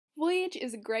Voyage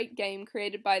is a great game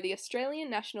created by the Australian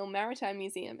National Maritime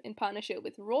Museum in partnership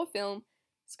with Raw Film,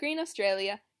 Screen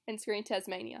Australia, and Screen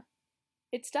Tasmania.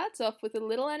 It starts off with a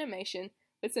little animation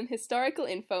with some historical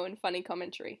info and funny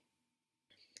commentary.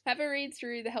 Have a read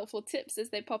through the helpful tips as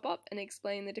they pop up and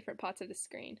explain the different parts of the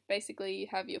screen. Basically, you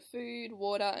have your food,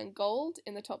 water, and gold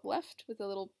in the top left with a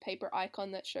little paper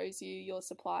icon that shows you your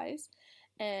supplies.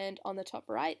 And on the top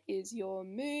right is your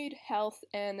mood, health,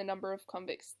 and the number of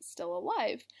convicts still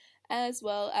alive, as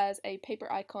well as a paper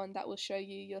icon that will show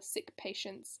you your sick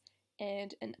patients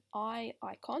and an eye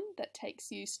icon that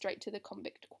takes you straight to the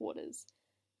convict quarters.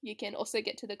 You can also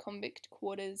get to the convict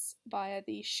quarters via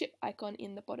the ship icon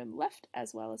in the bottom left,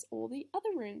 as well as all the other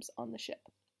rooms on the ship.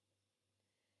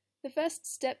 The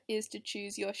first step is to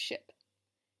choose your ship.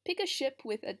 Pick a ship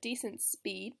with a decent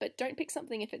speed, but don't pick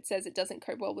something if it says it doesn't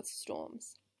cope well with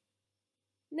storms.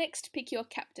 Next, pick your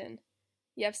captain.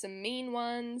 You have some mean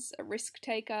ones, a risk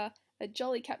taker, a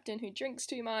jolly captain who drinks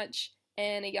too much,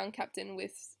 and a young captain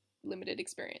with limited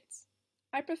experience.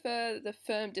 I prefer the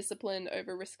firm discipline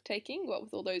over risk-taking, what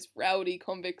with all those rowdy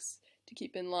convicts to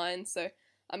keep in line, so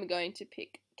I'm going to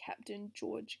pick Captain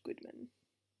George Goodman.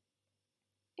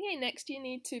 Okay, next you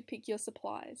need to pick your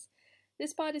supplies.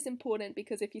 This part is important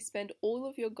because if you spend all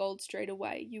of your gold straight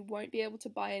away, you won't be able to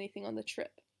buy anything on the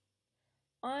trip.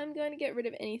 I'm going to get rid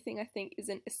of anything I think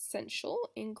isn't essential,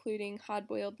 including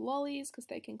hard-boiled lollies because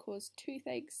they can cause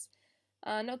toothaches.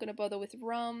 I'm not going to bother with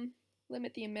rum.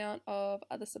 Limit the amount of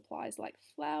other supplies like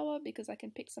flour because I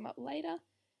can pick some up later,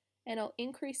 and I'll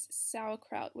increase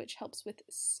sauerkraut, which helps with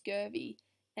scurvy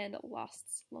and it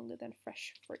lasts longer than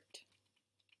fresh fruit.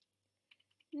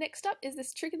 Next up is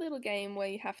this tricky little game where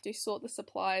you have to sort the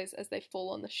supplies as they fall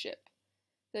on the ship.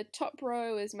 The top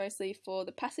row is mostly for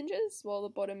the passengers, while the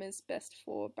bottom is best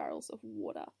for barrels of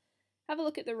water. Have a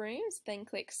look at the rooms, then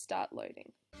click Start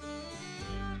Loading.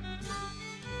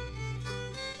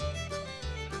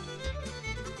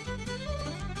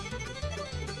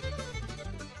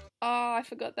 Oh, I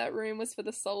forgot that room was for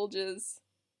the soldiers.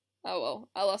 Oh well,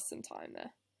 I lost some time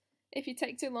there. If you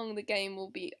take too long, the game will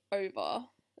be over,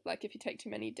 like if you take too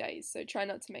many days, so try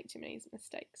not to make too many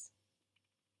mistakes.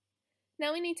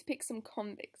 Now we need to pick some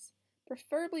convicts,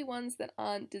 preferably ones that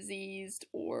aren't diseased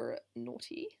or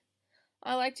naughty.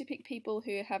 I like to pick people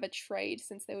who have a trade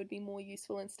since they would be more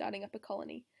useful in starting up a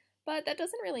colony, but that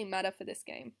doesn't really matter for this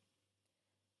game.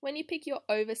 When you pick your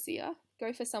overseer,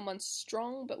 go for someone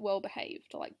strong but well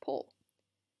behaved, like Paul.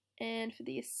 And for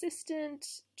the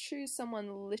assistant, choose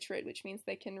someone literate, which means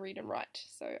they can read and write,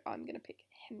 so I'm going to pick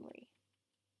Henry.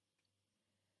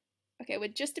 Okay, we're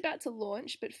just about to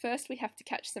launch, but first we have to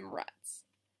catch some rats.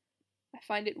 I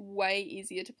find it way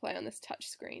easier to play on this touch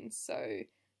screen, so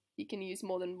you can use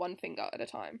more than one finger at a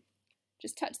time.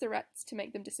 Just touch the rats to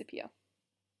make them disappear.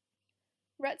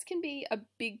 Rats can be a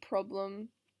big problem.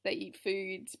 They eat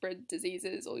food, spread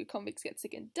diseases, all your convicts get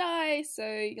sick and die, so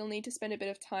you'll need to spend a bit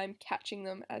of time catching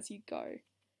them as you go.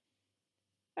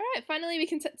 Alright, finally we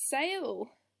can set sail!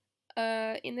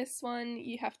 In this one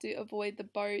you have to avoid the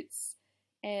boats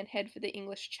and head for the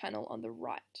English Channel on the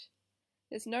right.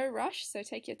 There's no rush, so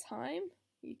take your time.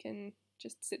 You can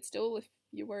just sit still if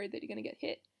you're worried that you're going to get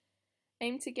hit.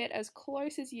 Aim to get as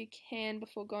close as you can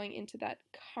before going into that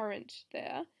current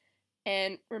there,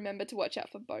 and remember to watch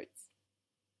out for boats.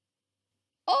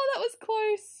 Oh, that was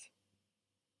close!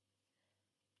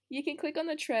 You can click on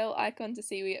the trail icon to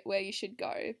see where you should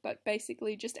go, but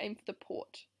basically just aim for the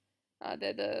port.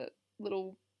 They're the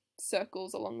little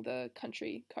circles along the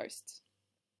country coasts.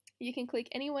 You can click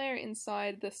anywhere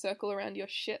inside the circle around your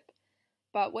ship,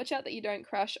 but watch out that you don't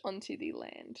crash onto the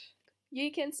land.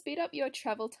 You can speed up your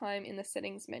travel time in the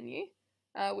settings menu,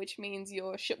 which means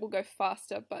your ship will go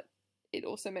faster, but it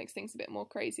also makes things a bit more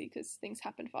crazy because things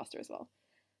happen faster as well.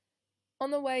 On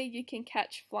the way, you can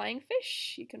catch flying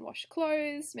fish, you can wash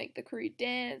clothes, make the crew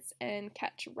dance, and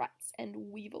catch rats and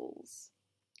weevils.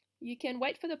 You can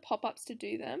wait for the pop-ups to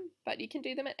do them, but you can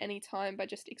do them at any time by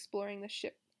just exploring the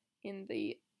ship in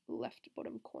the left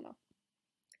bottom corner.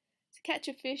 To catch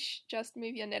a fish, just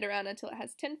move your net around until it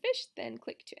has 10 fish, then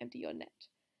click to empty your net.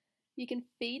 You can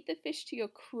feed the fish to your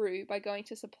crew by going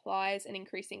to supplies and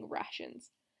increasing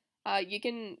rations. You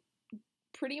can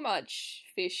pretty much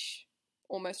fish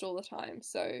almost all the time,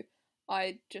 so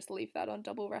I just leave that on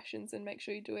double rations and make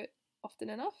sure you do it often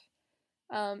enough.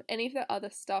 Any of the other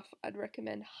stuff, I'd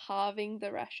recommend halving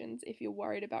the rations if you're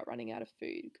worried about running out of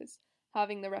food, because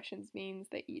halving the rations means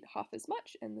they eat half as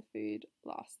much and the food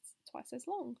lasts twice as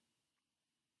long.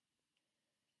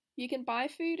 You can buy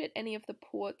food at any of the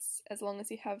ports as long as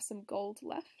you have some gold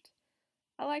left.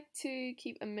 I like to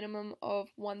keep a minimum of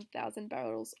 1,000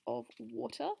 barrels of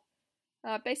water.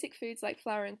 Basic foods like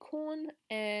flour and corn,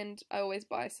 and I always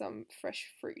buy some fresh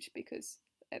fruit because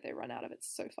they run out of it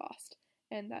so fast,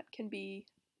 and that can be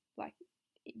like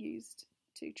used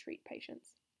to treat patients.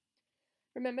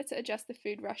 Remember to adjust the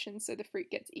food rations so the fruit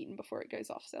gets eaten before it goes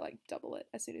off, so like double it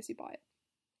as soon as you buy it.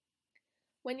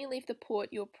 When you leave the port,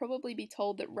 you'll probably be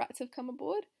told that rats have come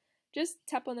aboard. Just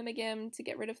tap on them again to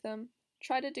get rid of them.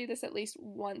 Try to do this at least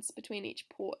once between each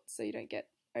port so you don't get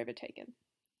overtaken.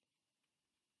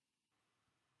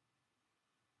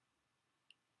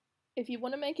 If you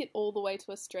want to make it all the way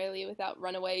to Australia without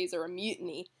runaways or a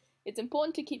mutiny, it's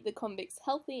important to keep the convicts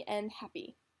healthy and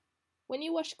happy. When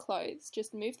you wash clothes,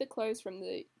 just move the clothes from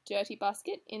the dirty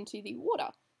basket into the water,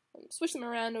 swish them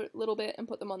around a little bit and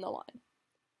put them on the line.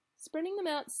 Spreading them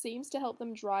out seems to help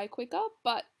them dry quicker,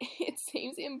 but it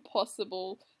seems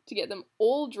impossible to get them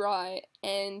all dry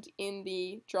and in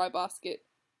the dry basket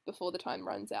before the time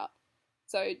runs out.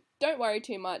 So don't worry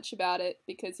too much about it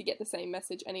because you get the same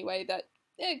message anyway that,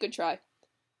 good try.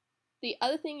 The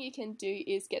other thing you can do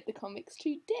is get the convicts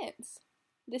to dance.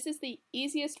 This is the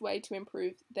easiest way to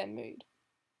improve their mood.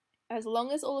 As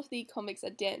long as all of the convicts are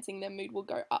dancing, their mood will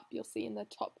go up, you'll see in the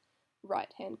top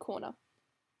right-hand corner.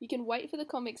 You can wait for the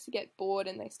convicts to get bored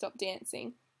and they stop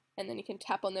dancing, and then you can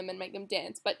tap on them and make them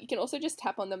dance, but you can also just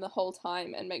tap on them the whole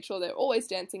time and make sure they're always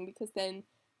dancing because then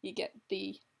you get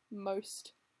the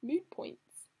most mood points.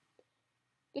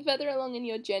 The further along in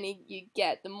your journey you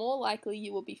get, the more likely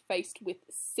you will be faced with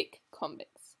sick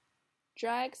convicts.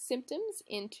 Drag symptoms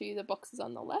into the boxes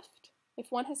on the left. If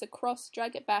one has a cross,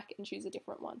 drag it back and choose a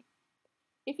different one.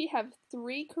 If you have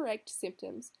 3 correct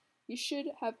symptoms, you should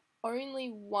have only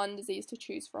one disease to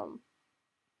choose from.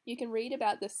 You can read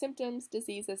about the symptoms,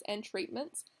 diseases, and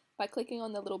treatments by clicking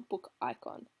on the little book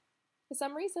icon. For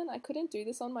some reason, I couldn't do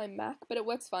this on my Mac, but it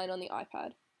works fine on the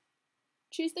iPad.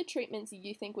 Choose the treatments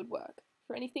you think would work.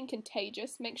 For anything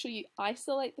contagious, make sure you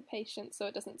isolate the patient so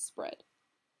it doesn't spread.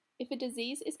 If a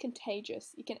disease is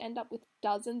contagious, you can end up with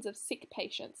dozens of sick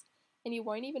patients, and you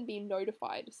won't even be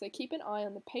notified, so keep an eye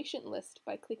on the patient list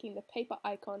by clicking the paper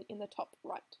icon in the top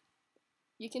right.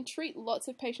 You can treat lots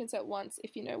of patients at once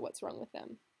if you know what's wrong with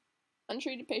them.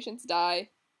 Untreated patients die,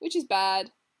 which is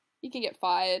bad. You can get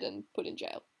fired and put in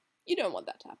jail. You don't want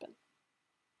that to happen.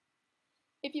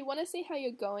 If you want to see how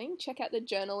you're going, check out the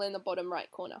journal in the bottom right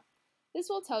corner. This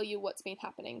will tell you what's been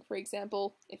happening, for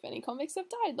example, if any convicts have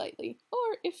died lately,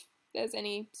 or if there's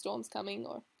any storms coming,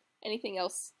 or anything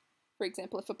else. For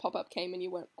example, if a pop-up came and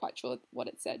you weren't quite sure what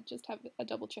it said, just have a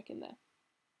double check in there.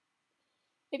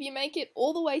 If you make it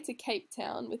all the way to Cape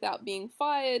Town without being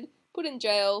fired, put in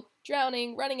jail,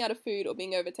 drowning, running out of food, or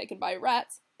being overtaken by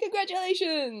rats,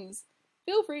 congratulations!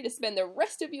 Feel free to spend the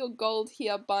rest of your gold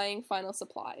here buying final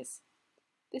supplies.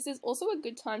 This is also a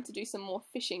good time to do some more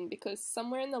fishing because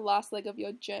somewhere in the last leg of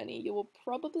your journey you will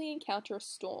probably encounter a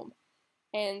storm.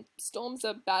 And storms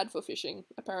are bad for fishing,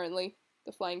 apparently.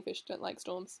 The flying fish don't like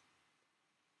storms.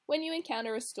 When you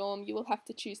encounter a storm, you will have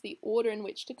to choose the order in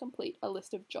which to complete a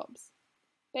list of jobs.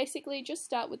 Basically, just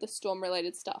start with the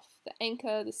storm-related stuff, the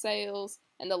anchor, the sails,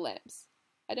 and the lamps.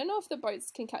 I don't know if the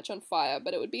boats can catch on fire,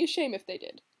 but it would be a shame if they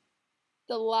did.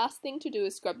 The last thing to do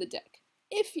is scrub the deck,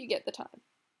 if you get the time.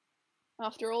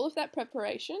 After all of that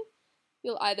preparation,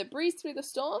 you'll either breeze through the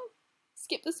storm,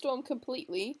 skip the storm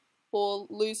completely, or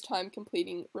lose time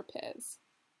completing repairs.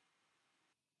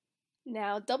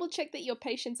 Now double check that your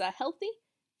patients are healthy,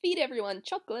 feed everyone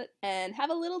chocolate, and have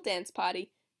a little dance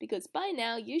party, because by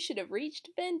now you should have reached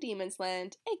Van Diemen's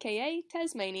Land, aka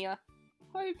Tasmania,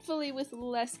 hopefully with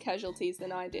less casualties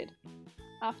than I did.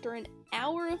 After an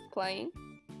hour of playing,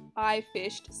 I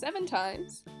fished 7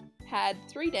 times, had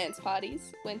 3 dance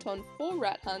parties, went on 4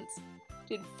 rat hunts,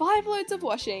 did 5 loads of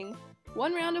washing,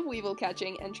 1 round of weevil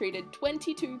catching, and treated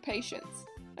 22 patients,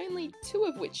 only 2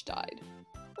 of which died.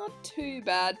 Not too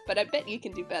bad, but I bet you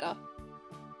can do better.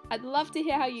 I'd love to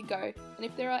hear how you go, and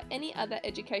if there are any other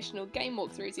educational game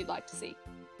walkthroughs you'd like to see,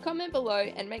 comment below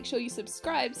and make sure you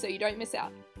subscribe so you don't miss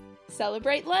out.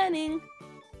 Celebrate learning!